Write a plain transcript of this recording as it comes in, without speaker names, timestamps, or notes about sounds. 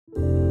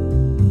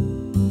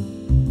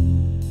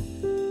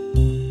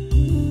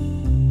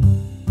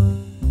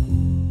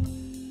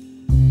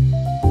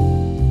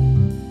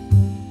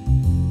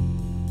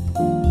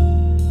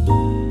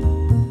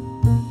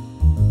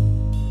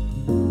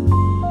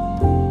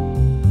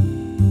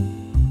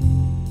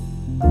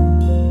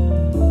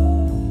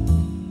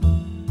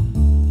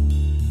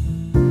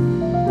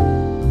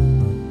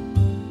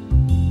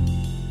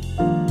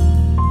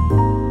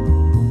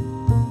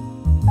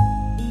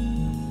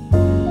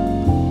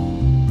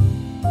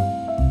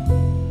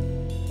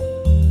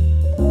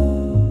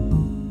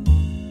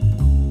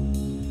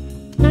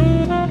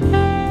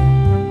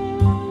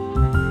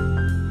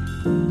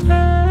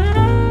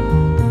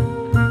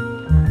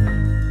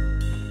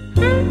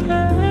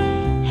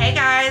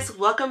guys,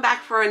 welcome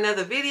back for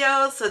another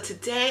video. So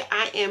today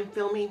I am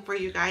filming for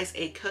you guys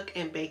a cook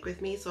and bake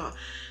with me, so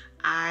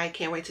I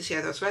can't wait to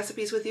share those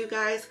recipes with you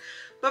guys.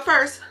 But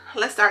first,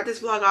 let's start this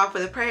vlog off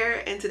with a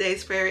prayer, and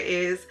today's prayer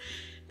is: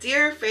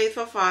 Dear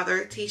faithful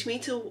Father, teach me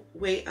to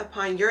wait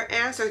upon your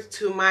answer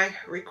to my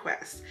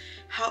requests.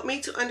 Help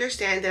me to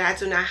understand that I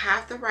do not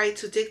have the right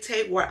to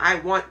dictate what I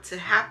want to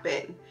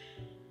happen.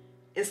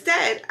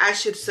 Instead, I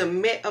should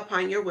submit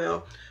upon your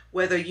will,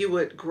 whether you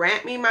would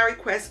grant me my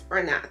request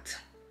or not.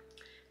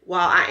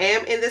 While I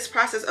am in this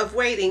process of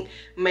waiting,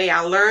 may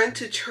I learn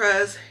to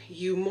trust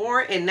you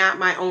more and not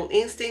my own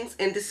instincts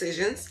and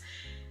decisions.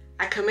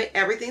 I commit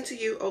everything to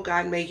you, oh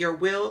God. May your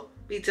will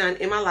be done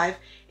in my life.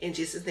 In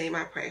Jesus' name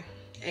I pray.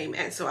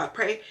 Amen. So I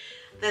pray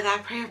that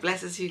that prayer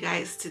blesses you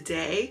guys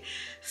today.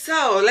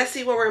 So let's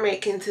see what we're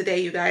making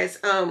today, you guys.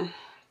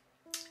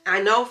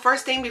 I know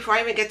first thing before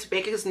I even get to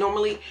baking, because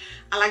normally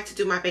I like to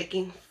do my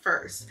baking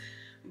first.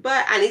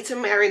 But I need to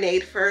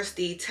marinate first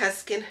the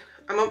Tuscan.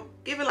 I'm going to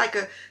give it like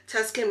a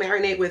Tuscan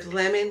marinade with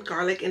lemon,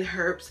 garlic, and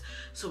herbs.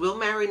 So we'll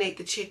marinate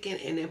the chicken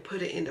and then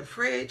put it in the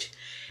fridge.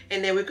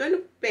 And then we're going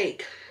to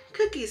bake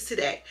cookies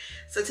today.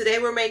 So today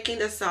we're making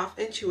the soft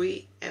and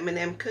chewy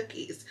M&M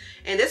cookies.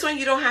 And this one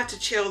you don't have to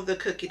chill the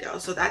cookie dough.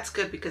 So that's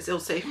good because it'll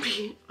save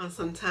me on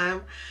some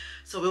time.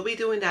 So we'll be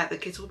doing that. The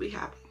kids will be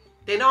happy.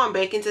 They know I'm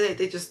baking today.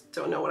 They just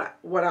don't know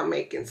what I'm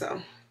making. So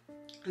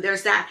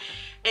there's that.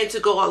 And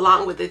to go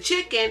along with the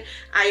chicken,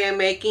 I am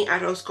making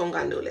arroz con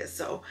gandules.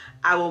 So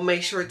I will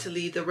make sure to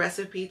leave the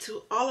recipe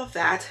to all of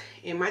that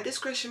in my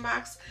description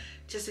box,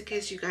 just in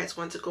case you guys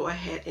want to go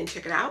ahead and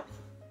check it out.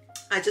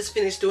 I just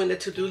finished doing the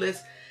to-do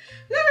list.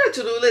 Not a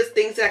to-do list,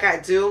 things that I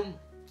do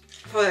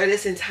for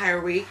this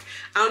entire week.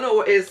 I don't know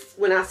what is,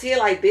 when I see it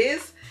like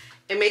this,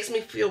 it makes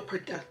me feel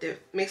productive.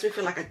 It makes me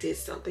feel like I did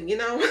something, you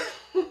know?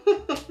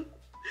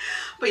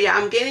 But yeah,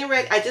 I'm getting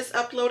ready. I just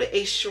uploaded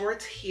a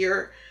short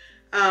here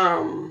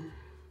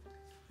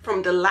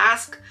from the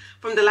last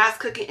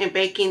cooking and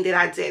baking that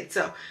I did.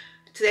 So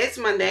today's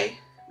Monday.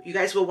 You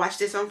guys will watch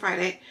this on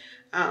Friday.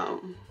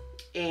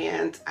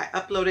 And I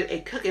uploaded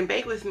a cook and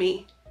bake with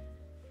me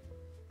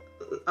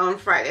on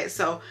Friday.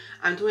 So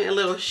I'm doing a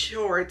little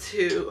short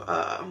to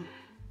I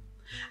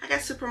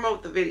guess to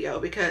promote the video,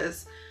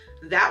 because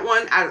that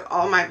one, out of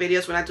all my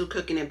videos when I do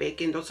cooking and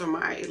baking, those are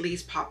my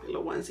least popular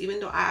ones, even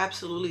though I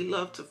absolutely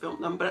love to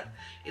film them, but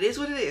it is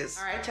what it is.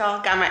 All right,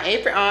 y'all, got my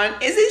apron on.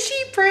 Isn't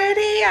she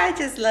pretty? I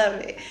just love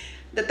it.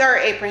 The third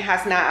apron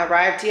has not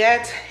arrived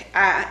yet.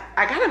 I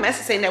got a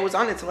message saying that it was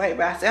on its way,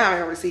 but I still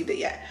haven't received it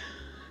yet.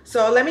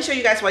 So let me show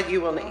you guys what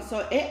you will need. So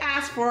it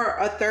asks for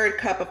a 1/3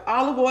 cup of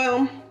olive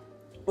oil,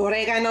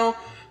 oregano,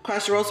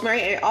 crushed rosemary.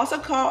 It also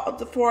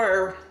called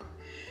for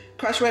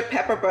crushed red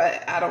pepper,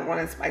 but I don't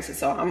want it spicy,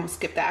 so I'm gonna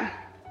skip that.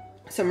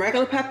 Some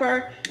regular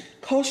pepper,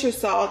 kosher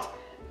salt,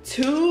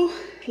 2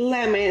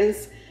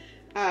 lemons,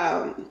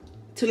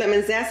 2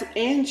 lemon zest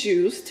and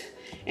juiced,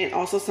 and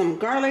also some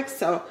garlic.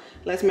 So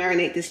let's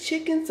marinate this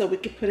chicken so we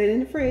can put it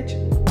in the fridge.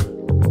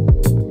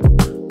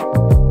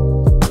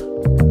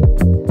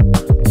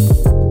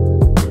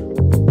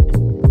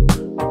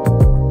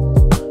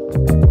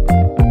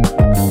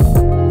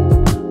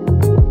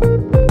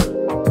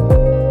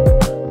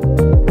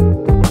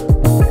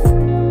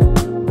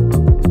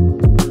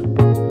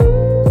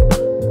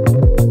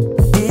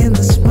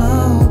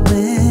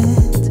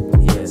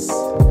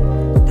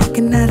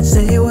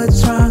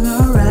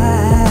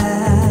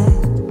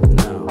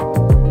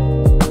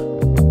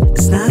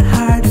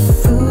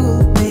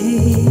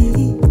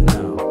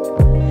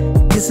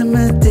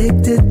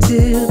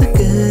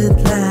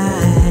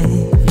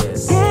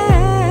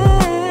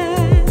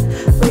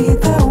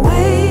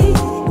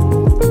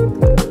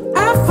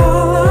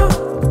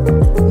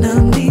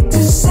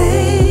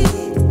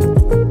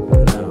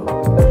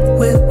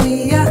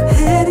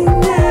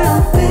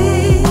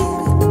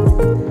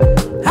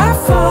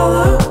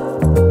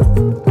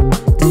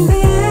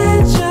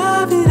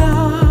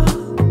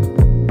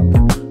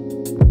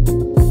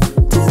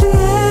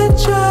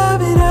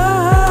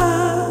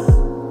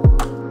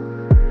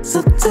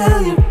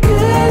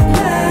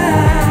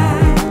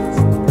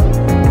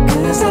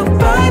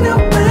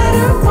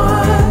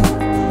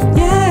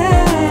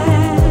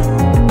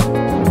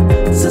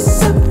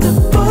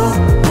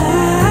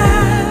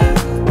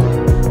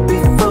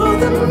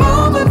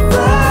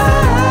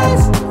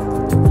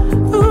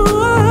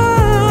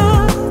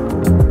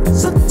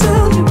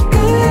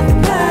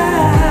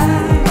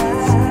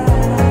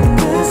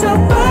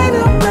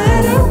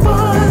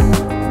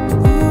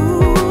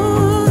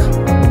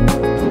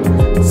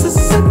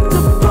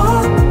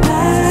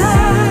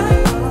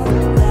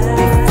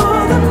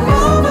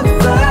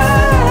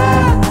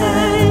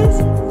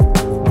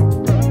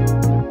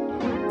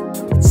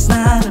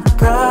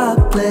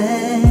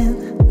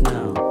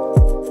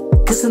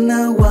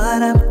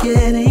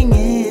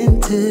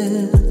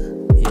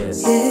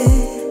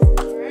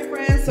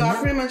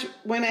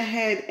 Went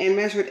ahead and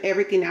measured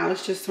everything out.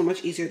 It's just so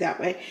much easier that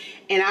way.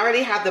 And I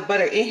already have the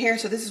butter in here.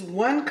 So this is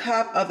 1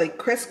 cup of the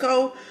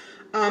Crisco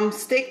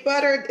stick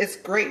butter. It's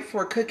great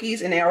for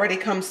cookies and it already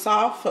comes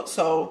soft.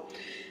 So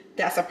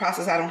That's a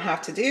process I don't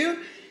have to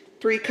do.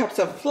 3 cups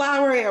of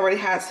flour. It already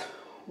has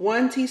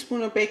 1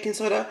 teaspoon of baking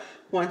soda,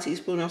 1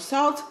 teaspoon of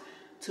salt,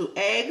 2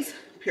 eggs,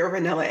 pure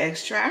vanilla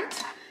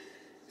extract.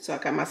 So I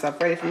got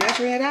myself ready for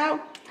measuring it out.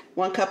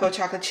 1 cup of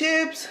chocolate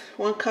chips,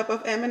 1 cup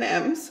of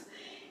M&Ms,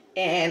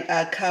 and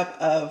a cup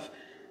of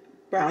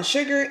brown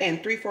sugar,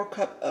 and 3/4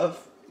 cup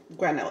of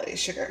granulated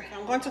sugar.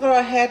 I'm going to go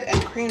ahead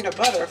and cream the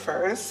butter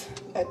first.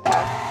 Let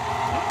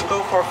that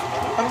go for,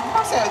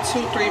 I'll say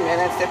 2-3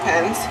 minutes,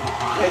 depends.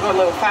 They go a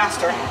little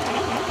faster.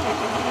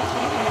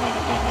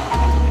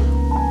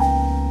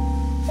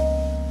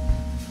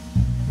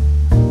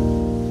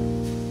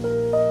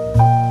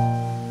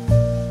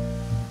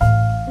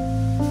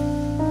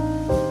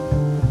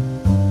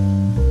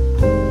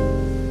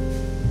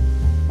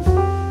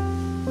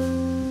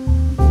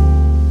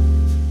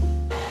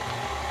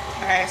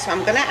 So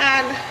I'm gonna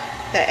add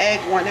the egg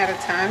one at a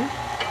time.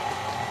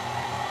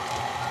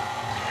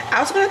 I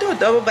was gonna do a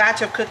double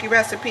batch of cookie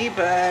recipe,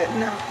 but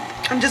no,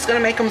 I'm just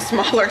gonna make them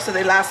smaller so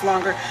they last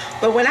longer.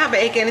 But when I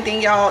bake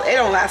anything, y'all, it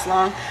don't last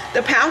long.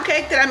 The pound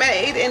cake that I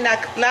made in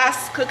that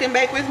last cook and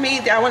bake with me,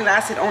 that one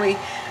lasted only,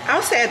 I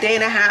would say, a day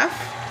and a half,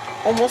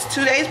 almost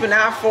 2 days, but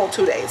now a full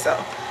 2 days. So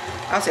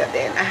I'll say a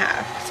day and a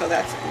half. So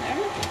that's in there.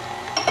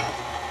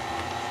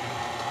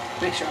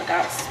 Make sure I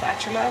got a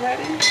spatula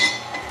ready.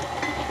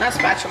 Not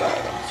spatula,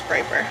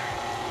 scraper.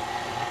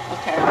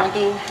 Okay, I'm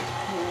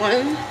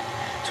gonna do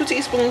 2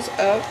 teaspoons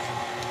of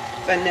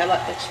vanilla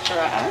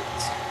extract.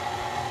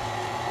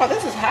 Oh,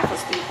 this is half a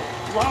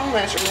teaspoon. Wrong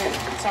measurement.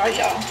 Sorry,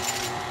 y'all.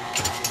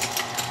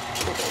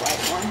 Get the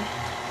right one.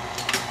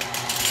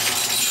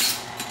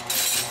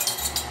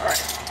 All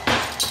right.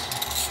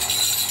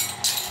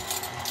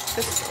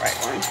 This is the right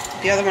one.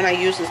 The other one I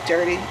used is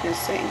dirty and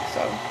sink,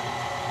 so.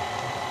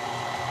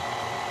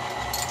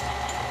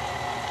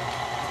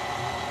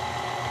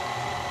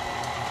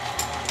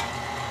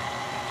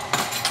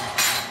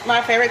 My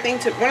favorite thing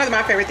to, one of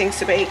my favorite things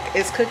to bake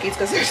is cookies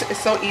because it's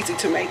so easy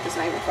to make. It's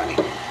not even funny.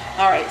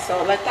 All right,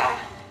 so let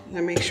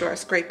me make sure I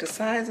scrape the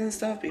sides and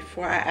stuff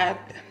before I add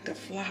the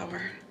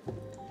flour.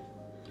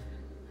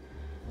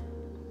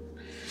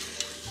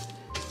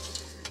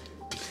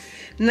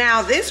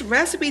 Now this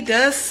recipe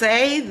does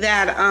say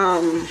that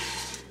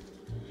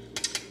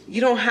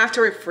you don't have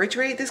to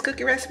refrigerate this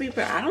cookie recipe,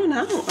 but I don't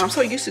know. I'm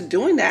so used to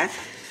doing that.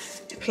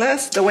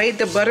 Plus the way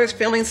the butter is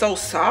feeling so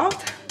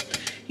soft.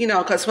 You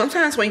know, because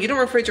sometimes when you don't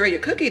refrigerate your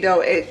cookie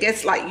dough, it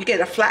gets like, you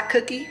get a flat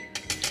cookie.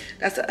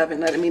 That's the oven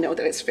letting me know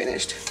that it's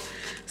finished.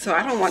 So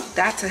I don't want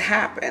that to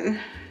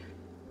happen.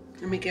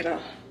 Let me get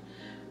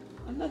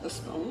another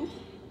spoon.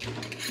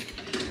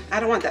 I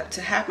don't want that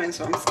to happen,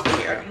 so I'm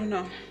scared. I don't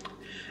know.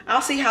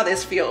 I'll see how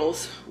this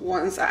feels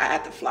once I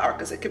add the flour,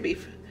 because it could be,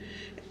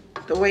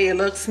 the way it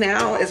looks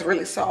now is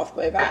really soft,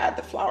 but if I add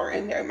the flour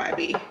in there, it might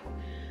be,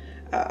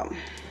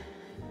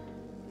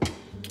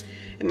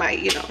 it might,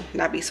 you know,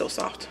 not be so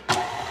soft.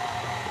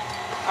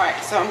 All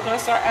right, so I'm gonna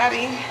start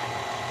adding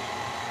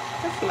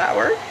the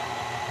flour,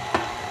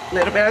 a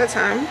little bit at a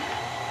time.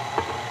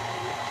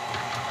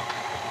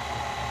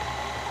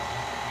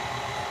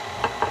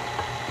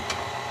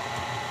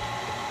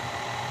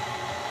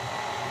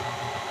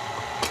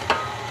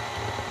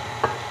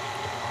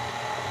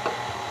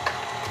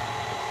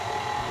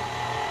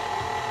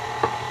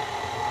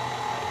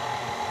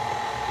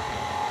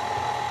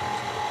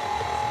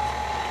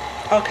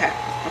 Okay,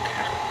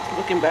 okay,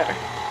 looking better.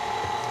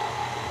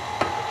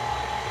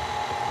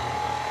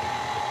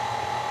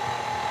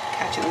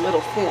 Catching a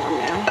little form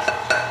now.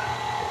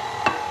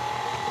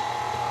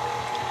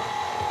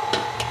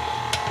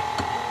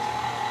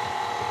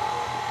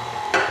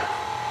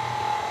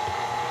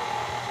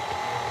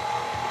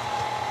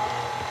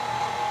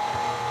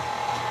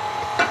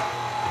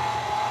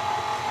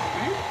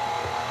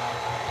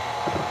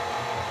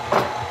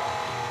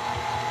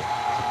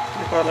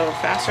 Go a little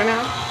faster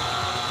now.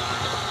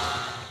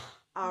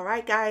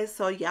 Alright guys,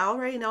 so y'all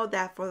already know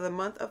that for the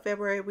month of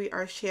February we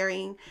are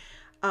sharing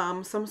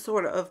some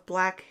sort of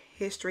Black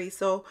history.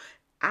 So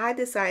I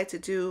decided to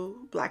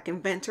do Black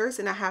inventors,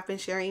 and I have been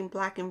sharing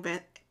Black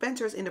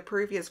inventors in the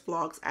previous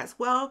vlogs as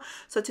well.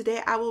 So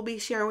today I will be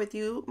sharing with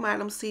you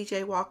Madam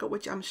C.J. Walker,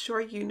 which I'm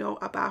sure you know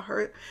about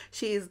her.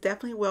 She is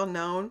definitely well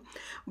known,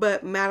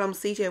 but Madam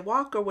C.J.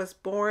 Walker was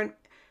born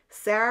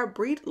Sarah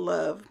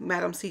Breedlove.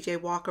 Madam C.J.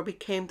 Walker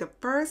became the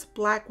first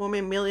Black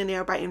woman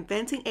millionaire by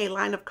inventing a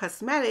line of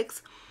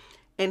cosmetics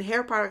and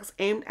hair products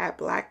aimed at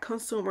Black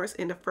consumers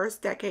in the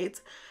first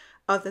decades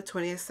of the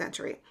 20th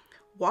century.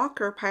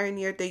 Walker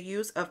pioneered the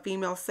use of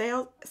female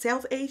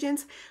sales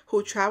agents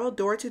who traveled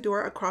door to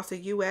door across the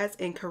U.S.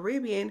 and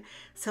Caribbean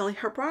selling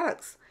her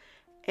products.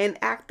 An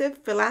active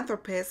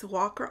philanthropist,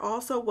 Walker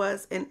also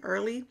was an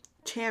early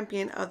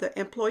champion of the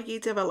employee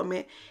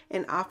development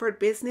and offered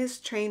business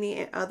training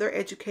and other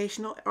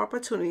educational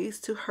opportunities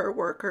to her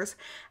workers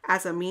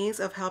as a means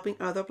of helping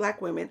other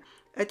Black women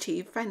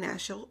achieve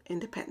financial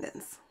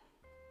independence.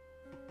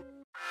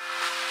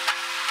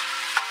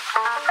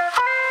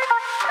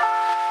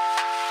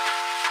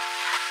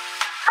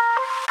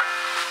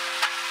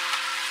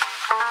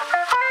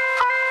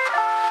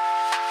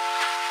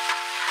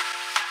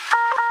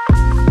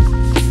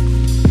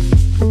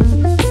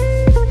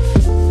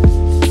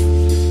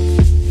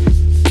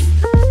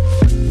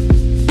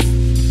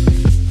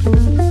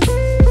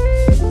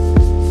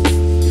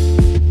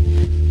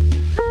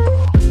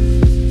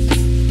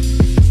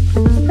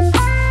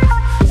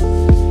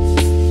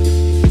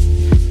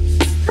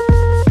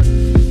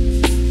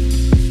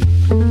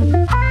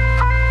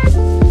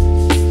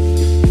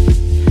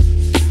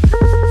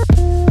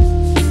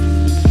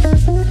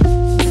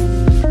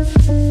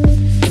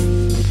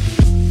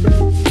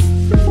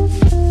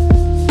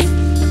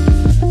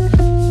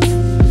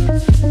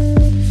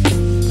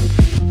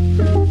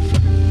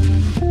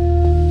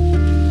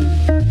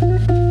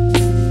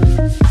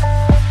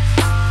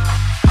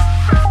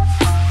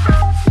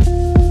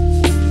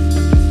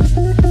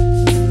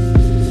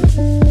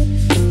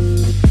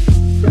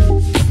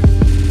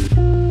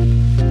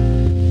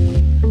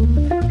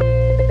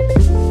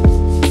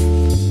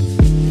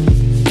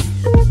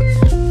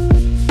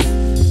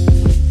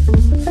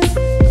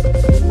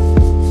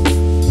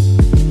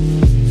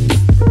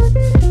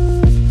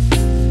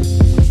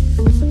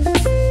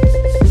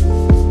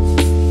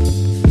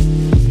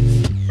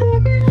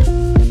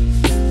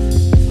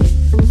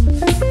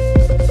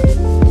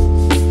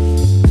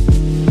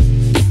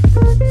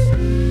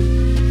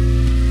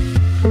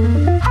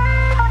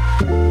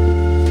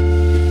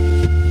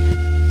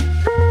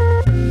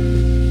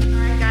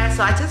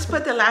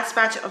 last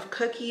batch of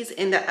cookies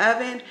in the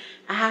oven.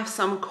 I have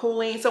some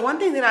cooling. So one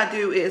thing that I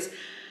do is,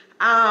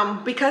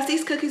 because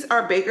these cookies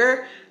are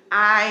bigger,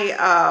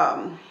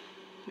 I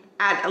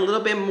add a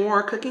little bit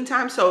more cooking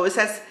time. So it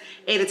says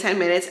 8 to 10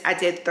 minutes. I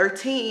did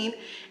 13,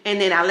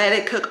 and then I let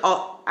it cook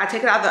all. I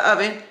take it out of the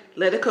oven,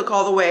 let it cook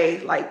all the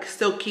way, like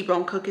still keep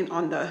on cooking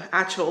on the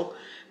actual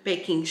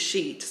baking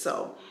sheet.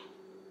 So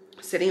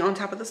sitting on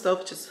top of the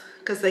stove, just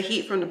because the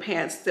heat from the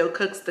pan still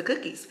cooks the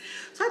cookies.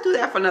 So I do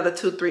that for another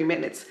 2-3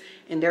 minutes,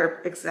 and they're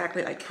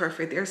exactly like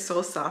perfect. They're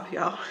so soft,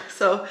 y'all.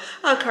 So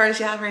of course,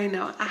 y'all already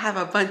know I have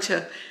a bunch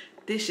of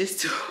dishes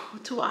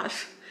to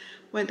wash.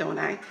 When don't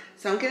I?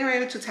 So I'm getting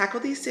ready to tackle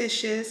these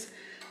dishes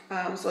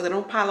so they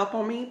don't pile up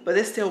on me, but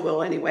they still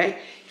will anyway.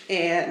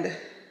 And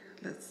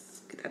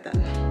let's get that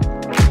done.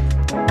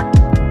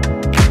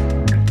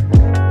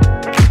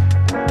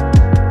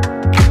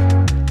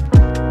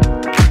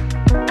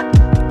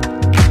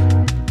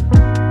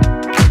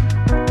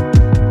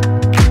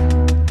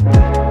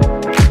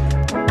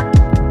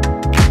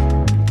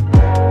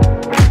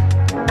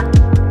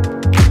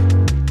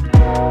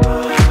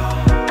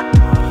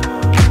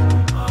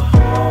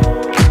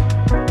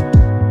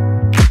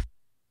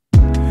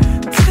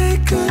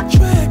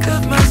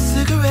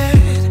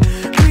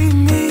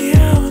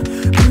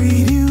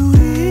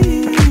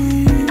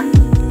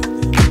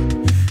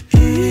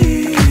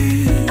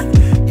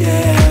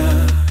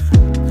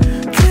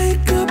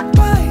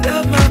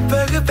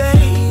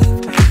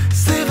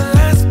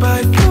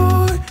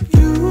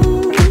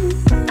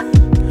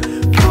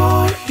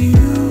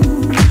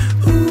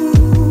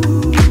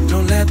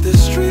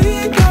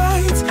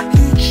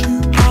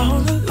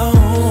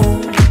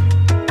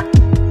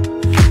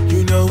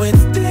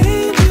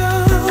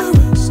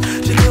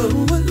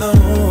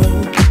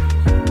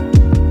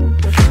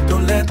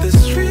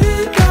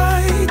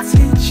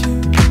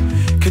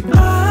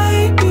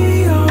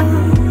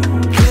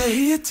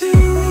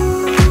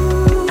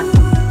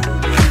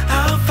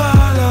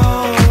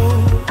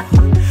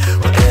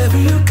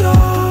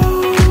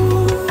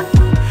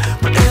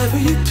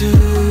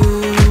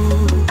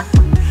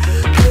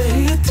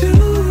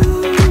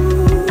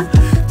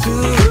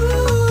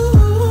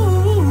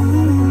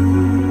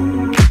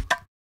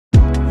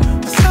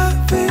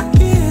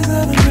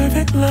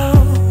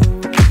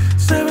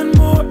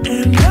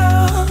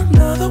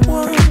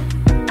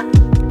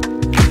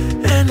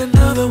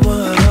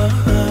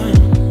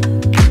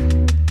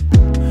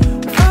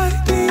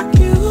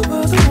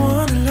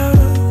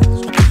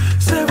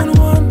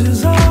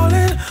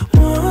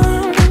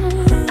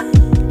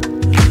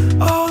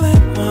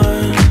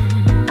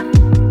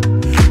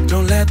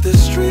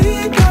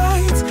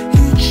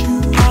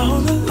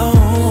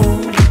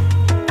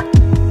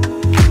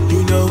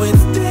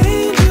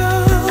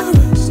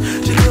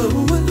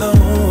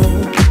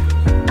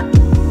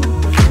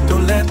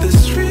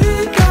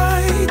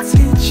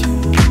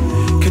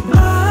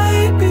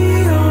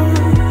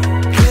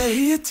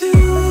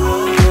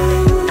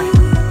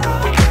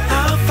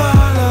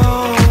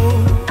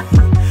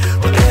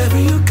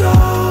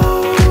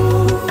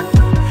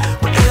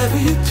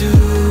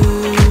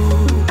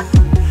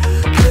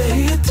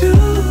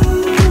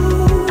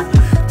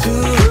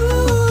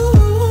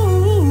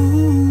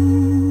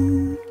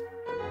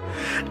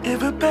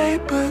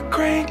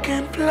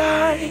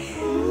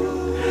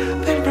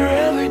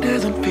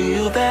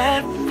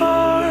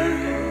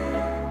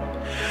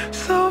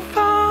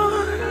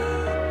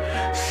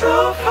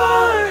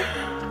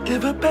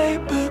 If a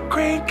paper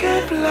crane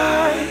can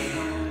fly,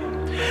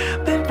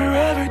 then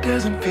forever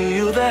doesn't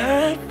feel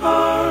that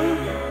far.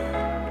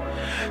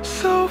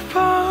 So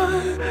far,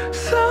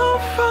 so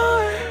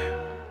far.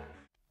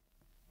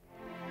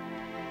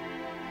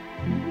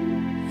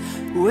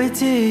 Where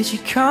did you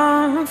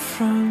come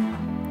from?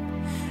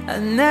 I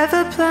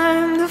never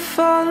planned to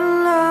fall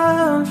in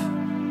love,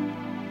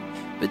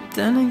 but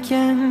then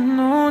again,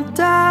 no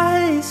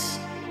dice.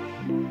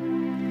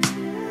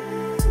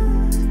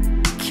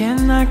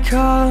 Can I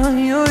call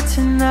you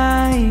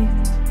tonight?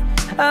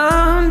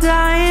 I'm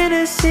dying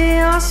to see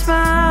your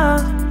smile.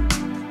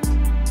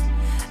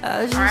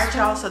 Alright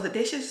y'all, so the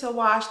dishes are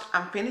washed.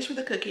 I'm finished with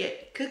the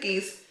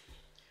cookies.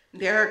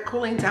 They're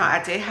cooling down.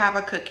 I did have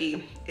a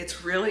cookie.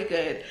 It's really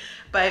good.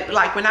 But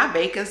like when I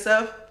bake and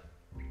stuff,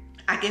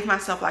 I give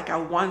myself like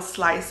a 1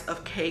 slice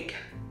of cake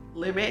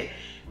limit,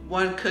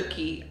 1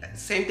 cookie.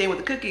 Same thing with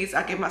the cookies.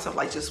 I give myself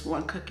like just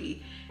 1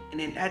 cookie. And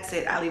then that's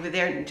it. I leave it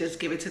there and just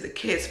give it to the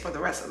kids for the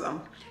rest of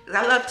them.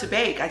 Because I love to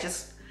bake.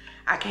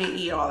 I can't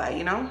eat all that,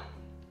 you know?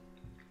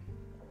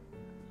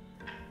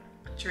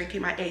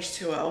 Drinking my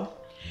H2O.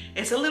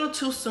 It's a little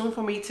too soon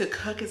for me to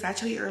cook. It's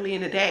actually early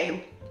in the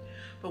day.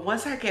 But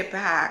once I get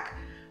back,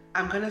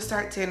 I'm gonna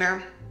start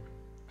dinner.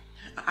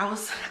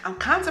 I'm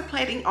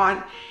contemplating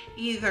on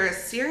either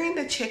searing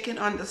the chicken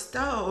on the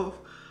stove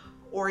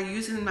or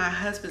using my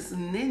husband's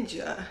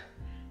Ninja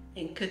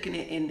and cooking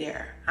it in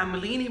there.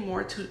 I'm leaning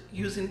more to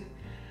using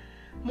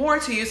my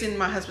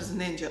husband's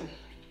Ninja.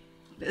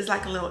 It's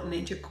like a little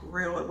Ninja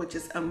grill, which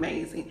is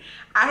amazing.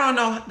 I don't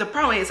know, the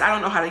problem is I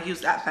don't know how to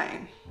use that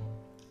thing.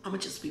 I'm gonna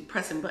just be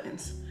pressing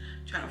buttons.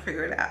 trying to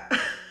figure it out.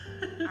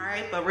 All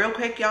right, but real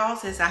quick, y'all,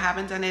 since I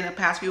haven't done it in the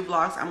past few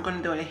vlogs, I'm going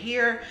to do it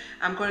here.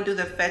 I'm going to do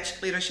the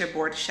Fetch Leadership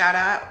Board shout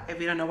out. If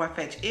you don't know what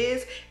Fetch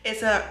is,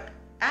 it's a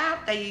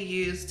app that you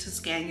use to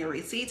scan your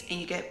receipts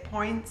and you get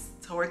points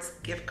towards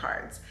gift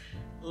cards.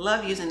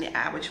 Love using the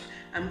app, which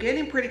I'm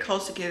getting pretty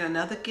close to getting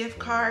another gift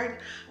card.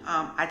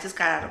 I just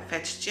got out of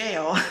Fetch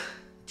jail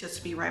just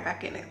to be right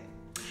back in it.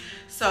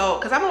 So,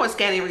 because I'm always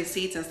scanning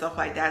receipts and stuff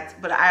like that,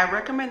 but I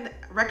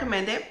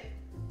recommend it.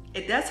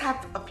 It does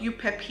have a few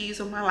pet peeves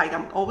of mine, like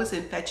I'm always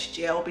in Fetch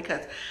jail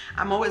because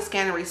I'm always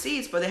scanning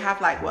receipts, but they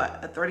have like what,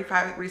 a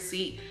 35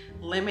 receipt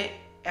limit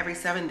every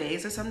 7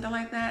 days or something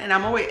like that, and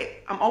I'm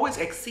always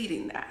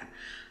exceeding that.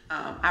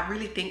 I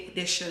really think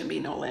there shouldn't be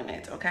no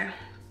limit, okay?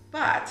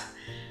 But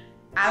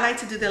I like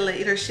to do the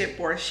leadership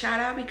board shout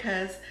out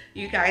because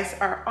you guys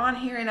are on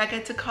here and I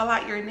get to call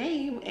out your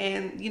name,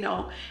 and you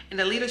know, and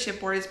the leadership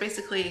board is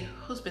basically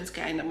who's been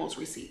scanning the most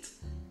receipts.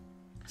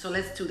 So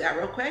let's do that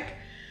real quick.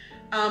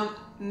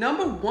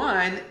 Number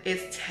 1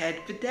 is Ted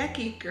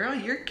Videcki. Girl,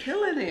 you're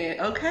killing it,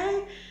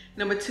 okay?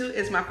 Number 2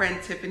 is my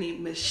friend Tiffany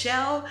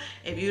Michelle.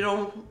 If you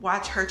don't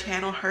watch her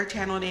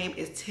channel name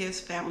is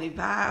Tiff's Family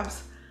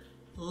Vibes.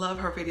 Love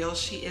her videos.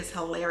 She is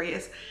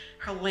hilarious.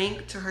 Her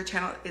link to her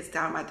channel is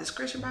down in my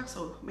description box,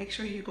 so make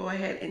sure you go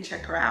ahead and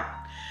check her out.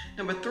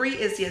 Number 3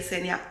 is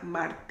Yesenia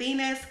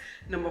Martinez.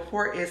 Number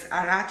 4 is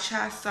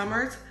Aracha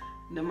Summers.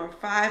 Number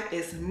 5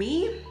 is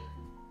me.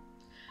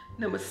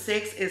 Number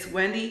 6 is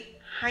Wendy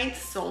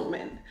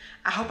Heinzelman.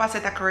 I hope I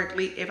said that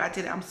correctly. If I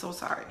did, I'm so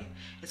sorry.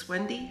 It's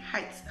Wendy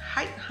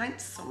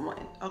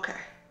Heinzelman. Okay.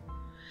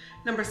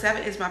 Number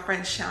 7 is my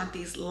friend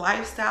Shanti's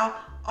Lifestyle.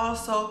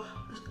 Also,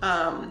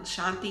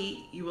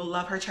 Shanti, you will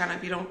love her channel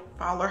if you don't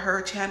follow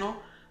her channel.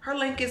 Her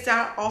link is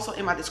down also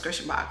in my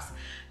description box.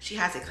 She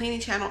has a cleaning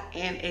channel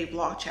and a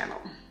vlog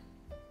channel.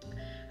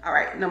 All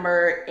right,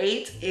 number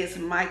 8 is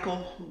Michael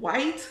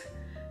White.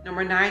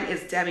 Number 9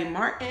 is Debbie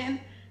Martin.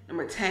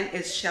 Number 10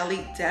 is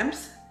Shelly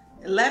Demps.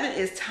 11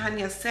 is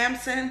Tanya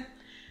Sampson.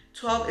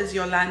 12 is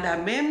Yolanda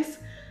Mims.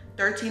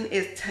 13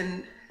 is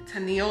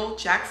Tennille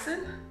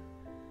Jackson.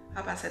 I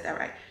hope I said that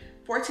right.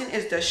 14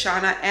 is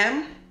Deshauna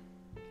M.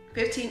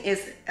 15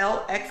 is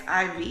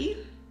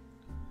LXIV.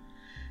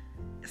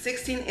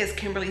 16 is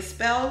Kimberly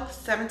Spell.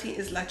 17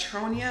 is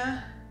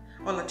Latrania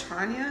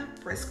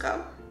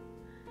Briscoe.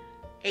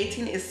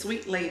 18 is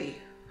Sweet Lady.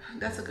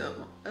 That's a good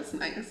one. That's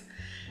nice.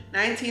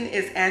 19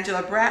 is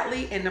Angela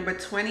Bradley, and number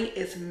 20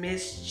 is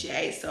Miss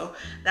J. So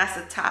that's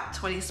the top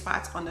 20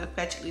 spots on the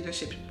Fetch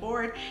Leadership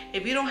Board.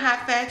 If you don't have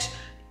Fetch,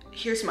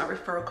 here's my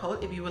referral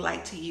code if you would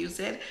like to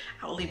use it.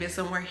 I'll leave it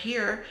somewhere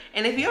here.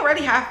 And if you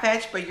already have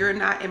Fetch but you're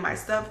not in my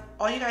stuff,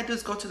 all you gotta do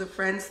is go to the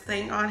friends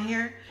thing on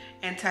here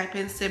and type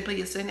in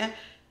Simply Yesenia.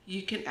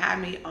 You can add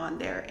me on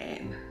there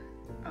and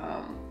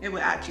it will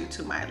add you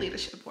to my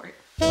leadership board.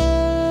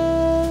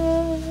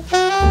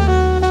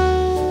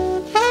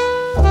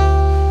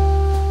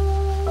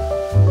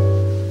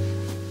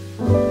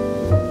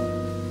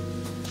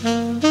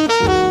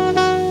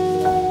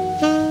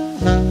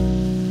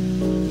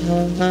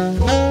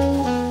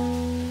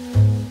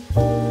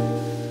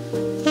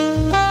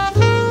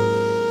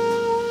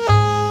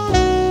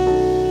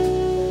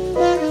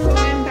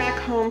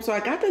 So I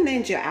got the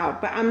ninja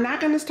out, but I'm not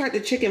going to start the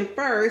chicken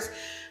first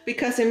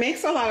because it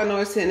makes a lot of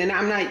noise and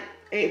I'm not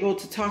able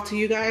to talk to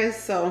you guys.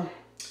 So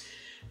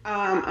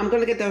I'm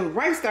going to get the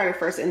rice started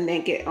first and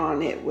then get on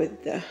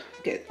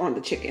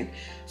the chicken.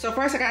 So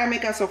first I got to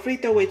make a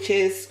sofrito, which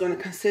is going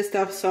to consist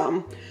of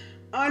some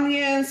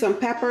onions, some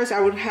peppers.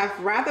 I would have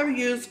rather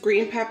used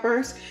green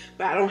peppers,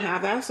 but I don't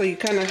have that. So you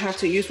kind of have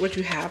to use what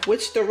you have,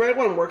 which the red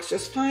one works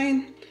just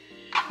fine.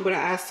 I'm going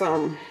to add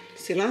some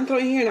cilantro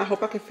in here and I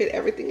hope I can fit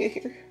everything in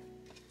here.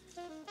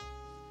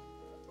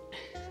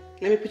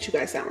 Let me put you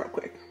guys down real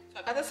quick.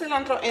 So I got the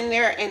cilantro in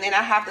there and then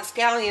I have the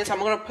scallions. I'm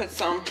gonna put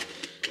some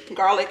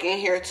garlic in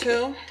here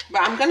too.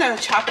 But I'm gonna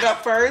chop it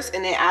up first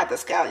and then add the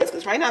scallions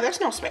because right now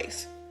there's no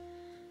space.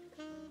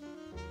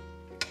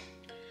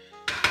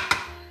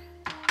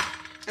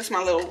 That's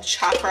my little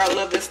chopper. I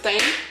love this thing.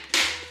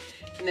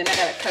 And then I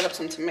gotta cut up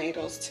some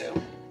tomatoes too.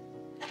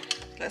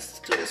 Let's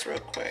do this real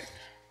quick.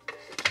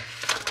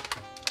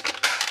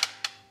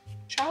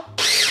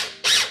 Chop.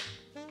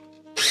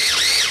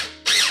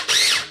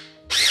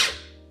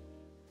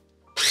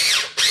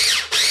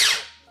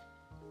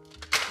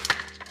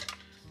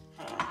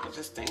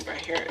 This thing right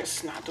here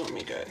is not doing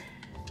me good.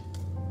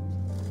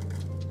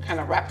 Kind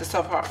of wrap this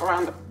up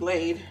around the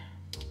blade.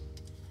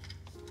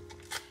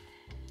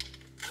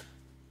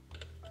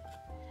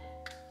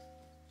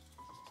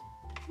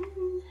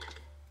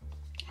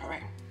 All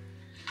right,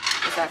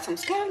 let's add some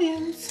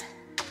scallions.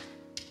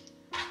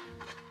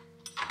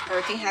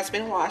 Everything has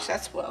been washed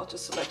as well,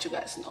 just to let you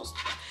guys know.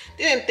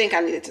 Didn't think I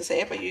needed to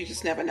say it, but you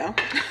just never know.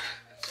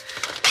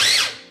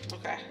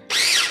 Okay.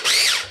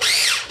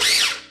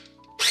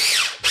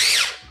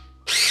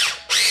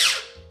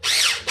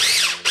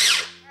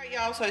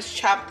 So it's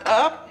chopped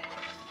up.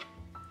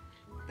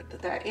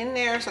 Put that in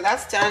there. So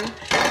that's done.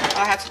 All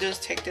I have to do is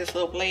take this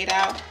little blade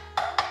out.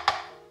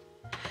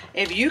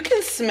 If you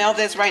can smell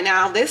this right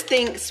now, this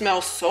thing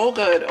smells so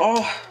good.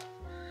 Oh,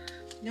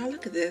 y'all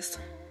look at this.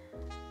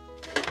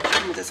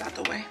 Move this out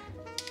the way.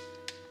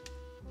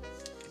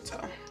 So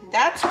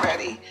that's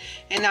ready.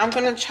 And now I'm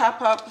gonna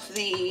chop up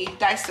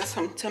dice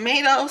some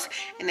tomatoes,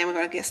 and then we're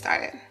gonna get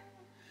started.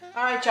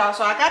 All right, y'all,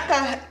 so I got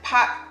the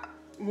pot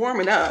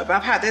warming up.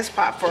 I've had this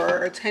pot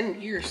for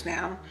 10 years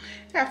now.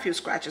 I got a few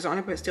scratches on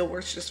it, but it still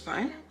works just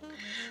fine.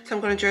 So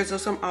I'm gonna drizzle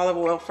some olive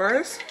oil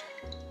first.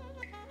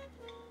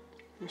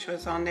 Make sure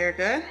it's on there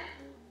good.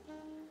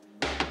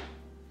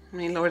 Let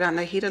me lower down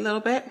the heat a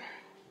little bit.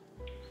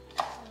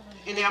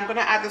 And then I'm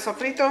gonna add the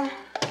sofrito.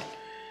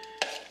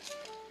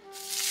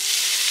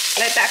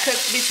 Let that cook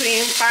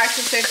between 5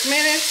 to 6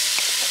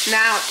 minutes.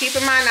 Now, keep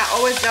in mind, I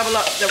always double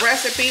up the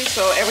recipe,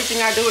 so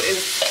everything I do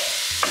is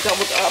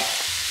doubled up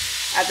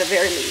at the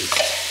very least.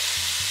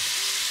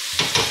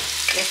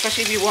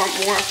 Especially if you want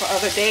more for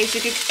other days.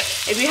 You could,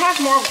 if you have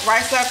more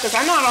rice left, because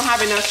I know I don't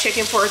have enough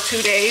chicken for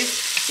 2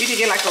 days, you could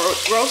get like a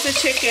roasted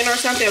chicken or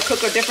something, or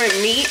cook a different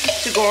meat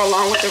to go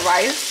along with the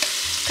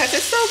rice, because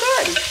it's so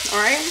good.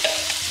 All right,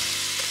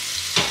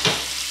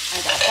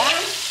 I got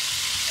that.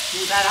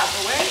 Move that out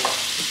the way,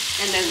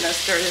 and then let's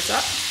stir this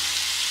up.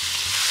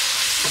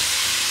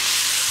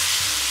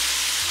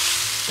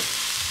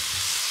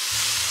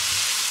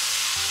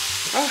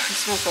 Oh, it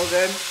smells so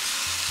good.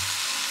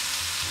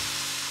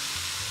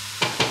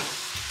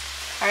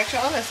 All right,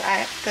 y'all, let's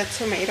add the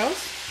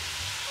tomatoes.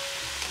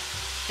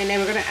 And then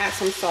we're gonna add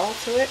some salt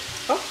to it.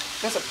 Oh,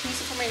 there's a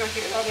piece of tomato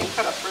here that I didn't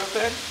cut up real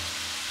good.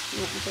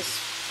 You can just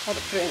try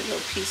to put it in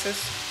little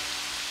pieces.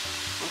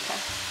 Okay.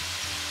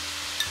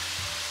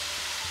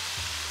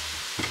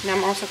 Now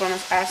I'm also gonna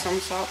add some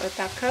salt, let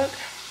that cook.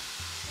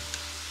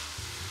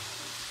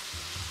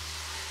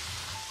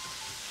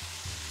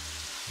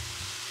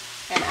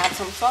 And add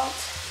some salt.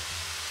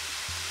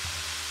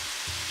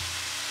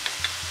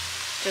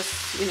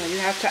 Just, you know, you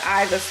have to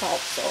eye the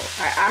salt. So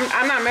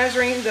I'm not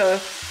measuring the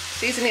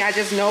seasoning, I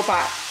just know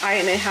by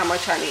eyeing it how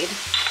much I need.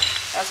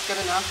 That's good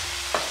enough.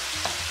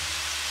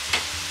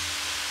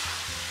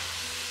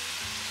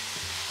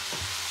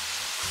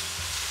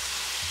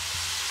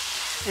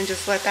 And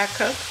just let that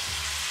cook.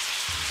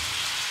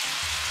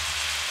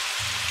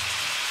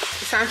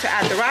 It's time to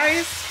add the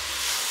rice.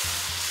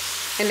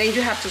 And then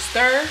you have to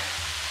stir.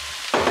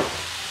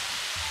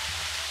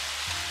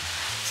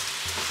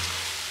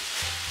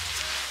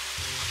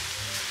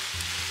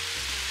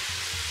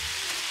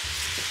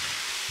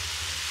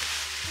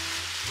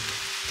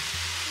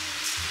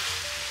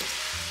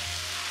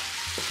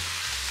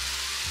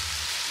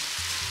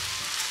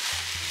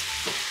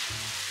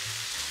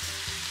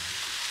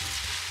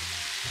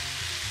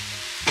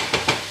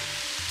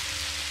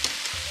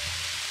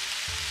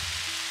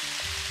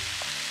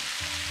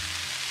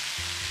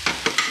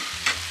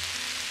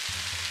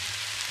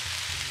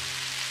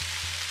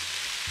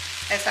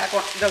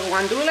 The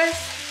guandules.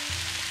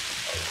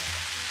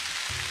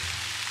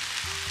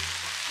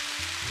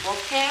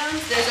 Both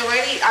cans. There's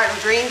already, I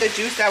drained the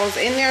juice that was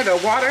in there, the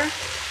water.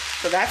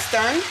 So that's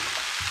done.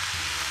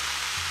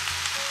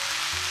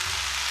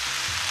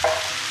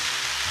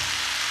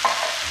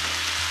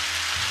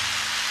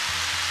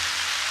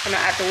 I'm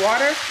gonna add the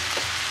water.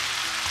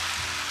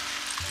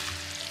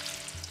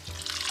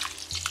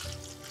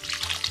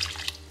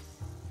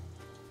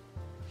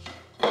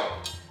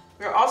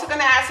 We're also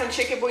gonna add some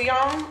chicken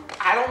bouillon.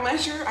 I don't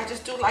measure, I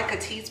just do like a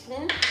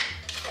teaspoon.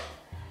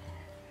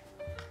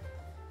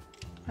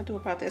 I do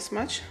about this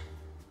much.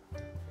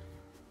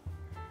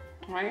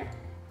 All right.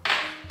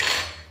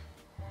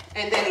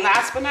 And then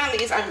last but not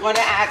least, I'm gonna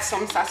add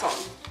some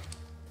sazon.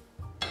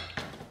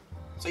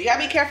 So you gotta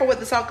be careful with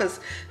the salt, because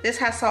this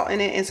has salt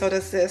in it and so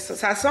does this. So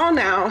sazon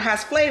now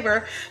has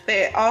flavor, but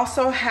it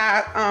also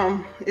has,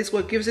 is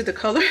what gives it the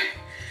color.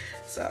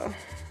 So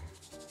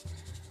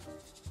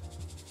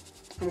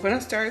I'm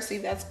gonna stir, see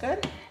if that's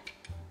good.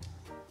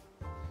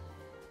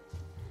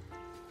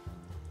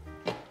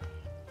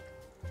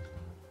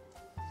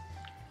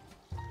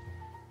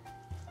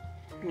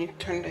 You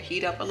turn the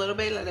heat up a little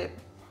bit, let it,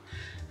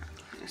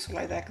 so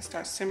like that can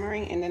start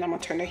simmering, and then I'm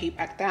gonna turn the heat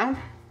back down.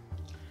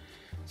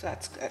 So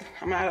that's good.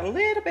 I'm gonna add a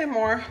little bit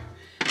more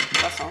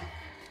sazon.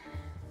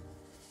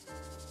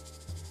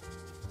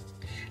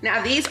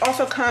 Now these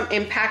also come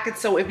in packets,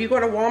 so if you go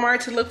to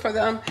Walmart to look for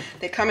them,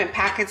 they come in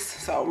packets.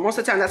 So most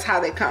of the time that's how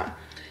they come.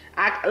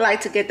 I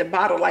like to get the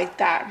bottle like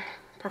that,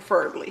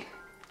 preferably.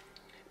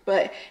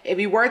 But if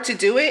you were to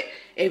do it,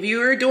 if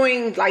you're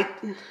doing like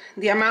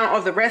the amount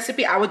of the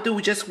recipe, I would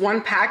do just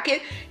 1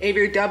 packet. If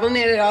you're doubling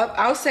it up,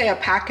 I'll say a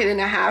packet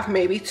and a half,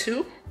 maybe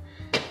 2.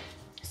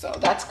 So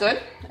that's good.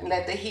 And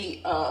let the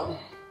heat,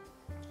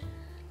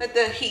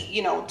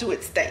 you know, do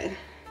its thing.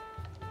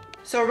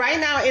 So right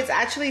now it's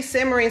actually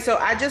simmering. So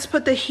I just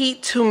put the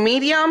heat to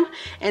medium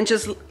and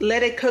just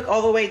let it cook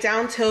all the way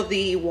down till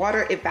the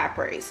water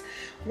evaporates.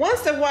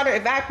 Once the water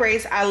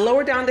evaporates, I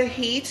lower down the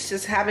heat,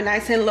 just have it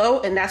nice and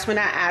low, and that's when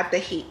I add the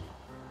heat.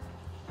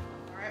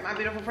 All right, my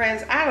beautiful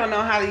friends, I don't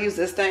know how to use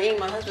this thing.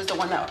 My husband's the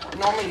one that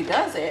normally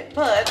does it,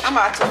 but I'm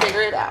about to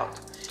figure it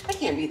out. It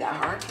can't be that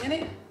hard, can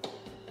it?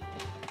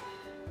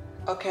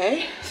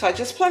 Okay, so I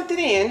just plugged it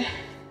in.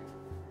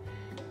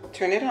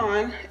 Turn it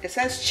on. It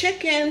says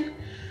chicken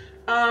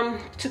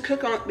to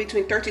cook on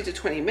between 30 to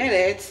 20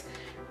 minutes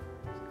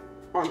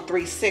on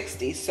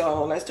 360.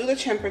 So let's do the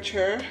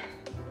temperature.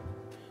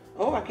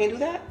 Oh, I can't do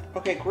that?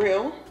 Okay,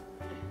 grill,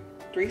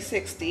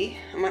 360.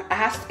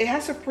 It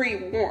has to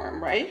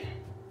pre-warm, right?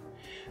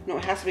 No,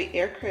 it has to be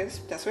air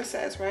crisp. That's what it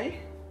says, right?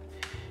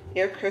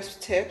 Air crisp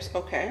tips,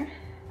 okay.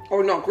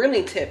 Or no,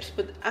 grilling tips,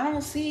 but I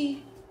don't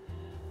see.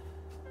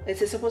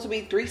 Is it supposed to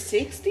be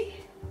 360?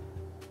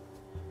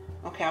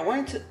 Okay, I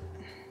want it to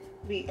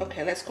be,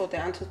 okay, let's go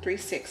down to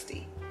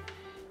 360.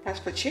 That's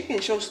for chicken.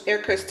 It shows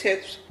air crisp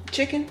tips,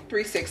 chicken,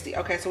 360.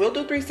 Okay, so we'll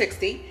do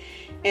 360.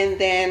 And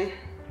then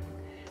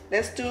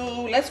let's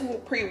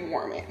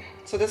pre-warm it.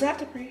 So does it have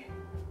to pre?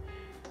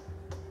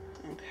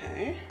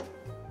 Okay.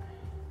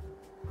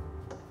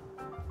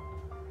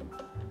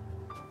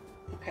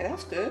 Okay,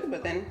 that's good,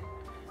 but then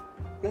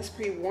let's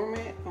pre-warm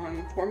it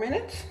on 4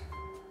 minutes.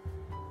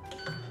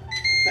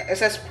 It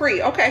says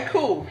pre, okay,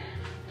 cool.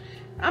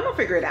 I'm gonna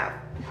figure it out.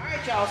 All right,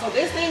 y'all, so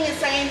this thing is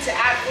saying to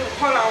add food.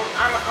 Hold on,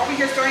 I'm over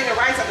here stirring the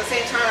rice at the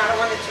same time. I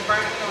don't want it to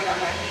burn fluid on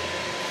my heat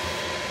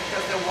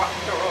because the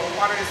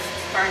water is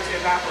starting to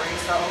evaporate.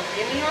 So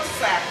give me a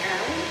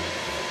second.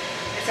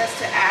 It says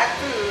to add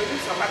food,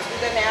 so I'm about to do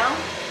that now.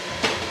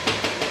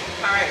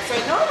 All right, so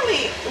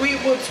normally we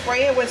would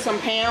spray it with some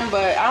Pam,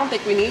 but I don't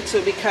think we need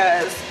to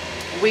because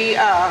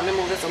let me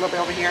move this a little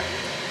bit over here.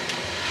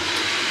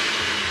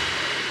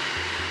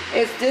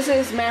 This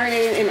is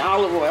marinated in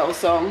olive oil,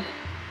 so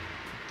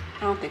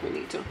I don't think we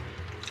need to.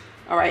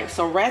 All right,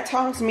 so red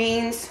tongs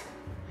means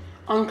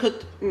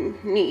uncooked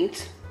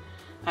meat.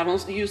 I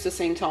don't use the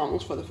same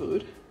tongs for the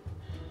food.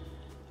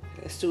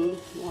 Let's do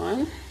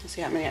one. Let's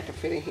see how many I can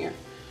fit in here.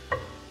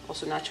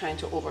 Also not trying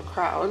to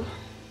overcrowd.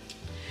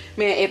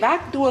 Man, if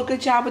I do a good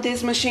job with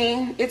this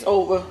machine, it's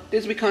over.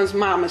 This becomes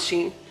my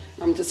machine.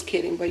 I'm just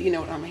kidding, but you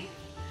know what I mean.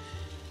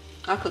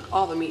 I'll cook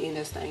all the meat in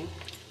this thing.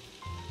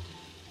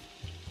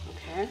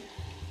 Okay.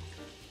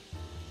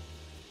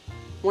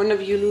 One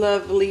of you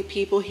lovely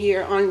people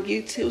here on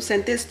YouTube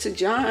sent this to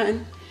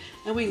John,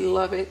 and we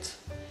love it.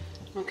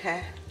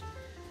 Okay.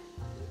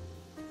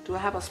 Do I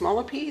have a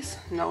smaller piece?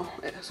 No.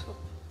 Let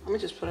me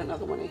just put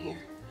another one in here.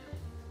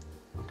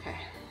 Okay.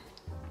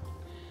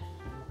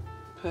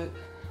 Put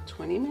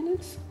 20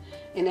 minutes.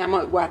 And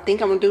what I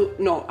think I'm gonna do,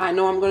 no, I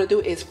know I'm gonna do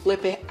is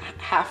flip it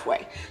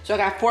halfway. So I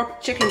got 4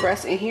 chicken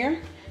breasts in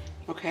here.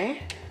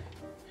 Okay.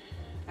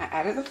 I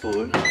added the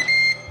food.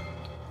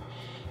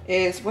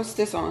 What's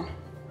this on?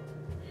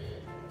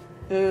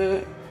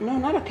 No,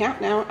 not a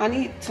countdown. I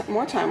need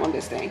more time on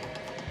this thing.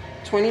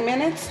 20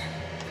 minutes?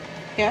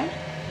 Yeah?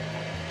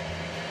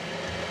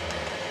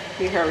 Let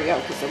me hurry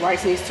up because the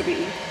rice needs to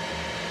be...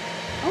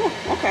 Oh,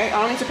 okay.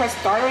 I don't need to press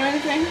start or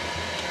anything?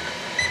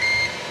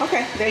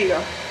 Okay, there you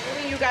go.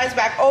 Moving you guys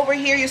back over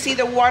here. You see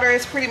the water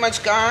is pretty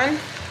much gone.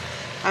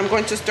 I'm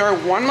going to stir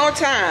one more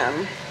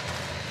time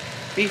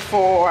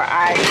before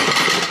I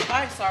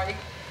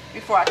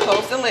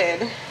close the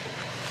lid.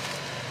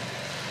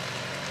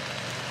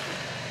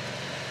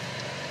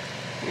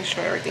 Make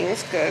sure everything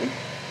is good.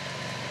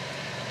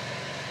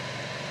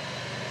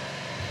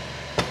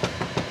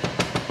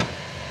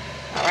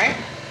 All right,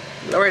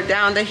 lower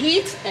down the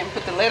heat and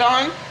put the lid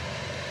on.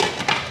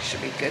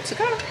 Should be good to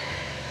go.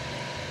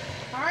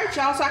 All right,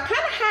 y'all, so I kind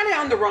of had it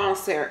on the wrong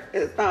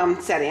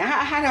setting. I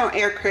had it on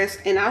air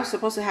crisp and I was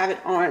supposed to have it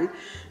on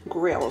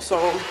grill.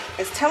 So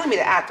it's telling me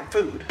to add the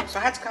food. So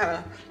I had to kind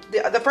of,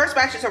 the first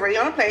batch is already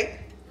on a plate.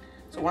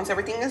 So once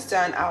everything is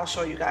done, I'll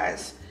show you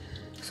guys.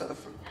 So let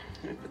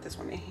me put this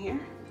one in here.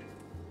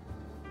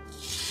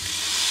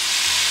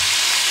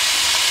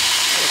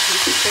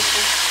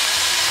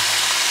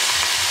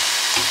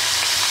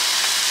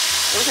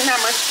 There wasn't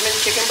that many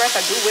chicken breasts.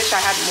 I do wish I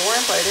had more,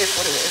 but it is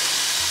what it is.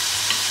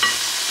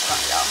 All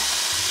right, y'all.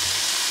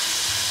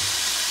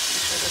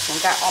 Make sure this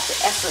one got all the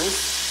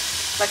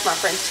essence, like my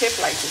friend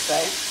Tiff likes to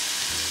say.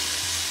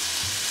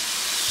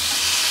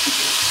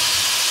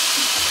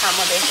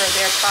 Accommodate her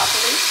there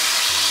properly.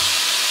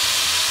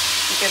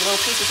 You get little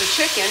pieces of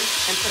chicken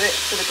and put it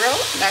to the grill,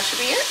 and that should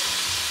be it.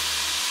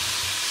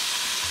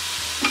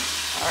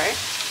 All right.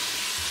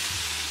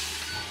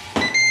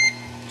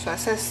 So that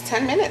says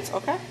 10 minutes,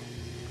 okay?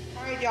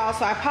 All right, y'all,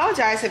 so I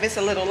apologize if it's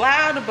a little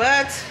loud,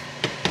 but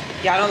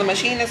y'all know the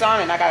machine is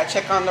on and I gotta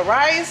check on the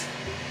rice.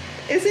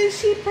 Isn't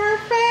she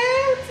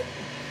perfect?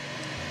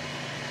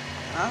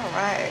 All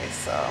right,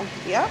 so,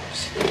 yep.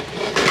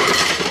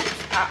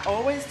 I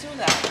always do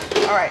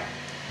that. All right,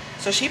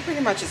 so she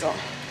pretty much is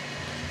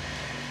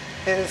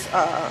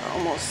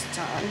almost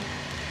done.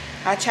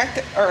 I checked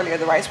it earlier,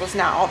 the rice was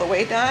not all the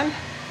way done.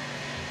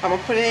 I'm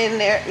gonna put it in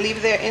there,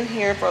 leave it in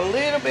here for a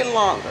little bit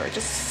longer.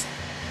 Just,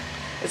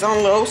 it's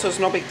on low, so it's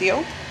no big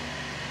deal.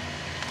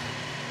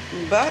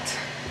 But,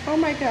 oh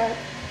my God,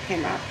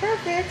 came out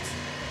perfect.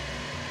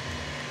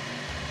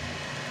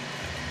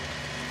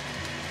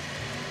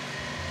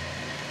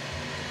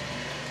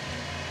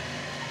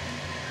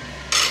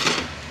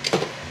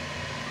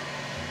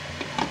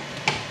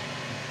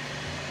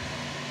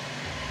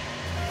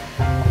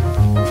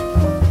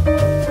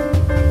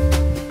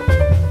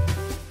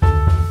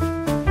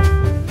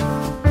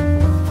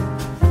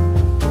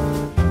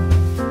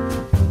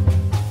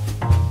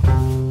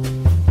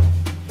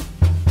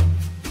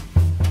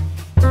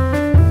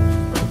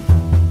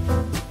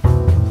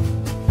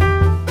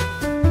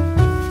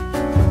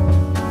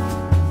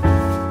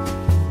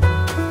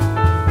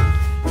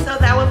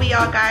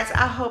 y'all guys,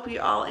 I hope you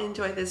all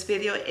enjoyed this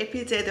video. If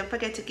you did, don't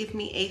forget to give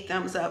me a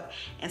thumbs up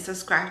and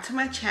subscribe to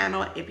my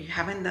channel if you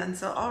haven't done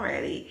so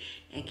already.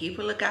 And keep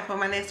a lookout for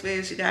my next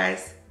videos, you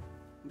guys.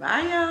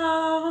 Bye,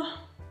 y'all.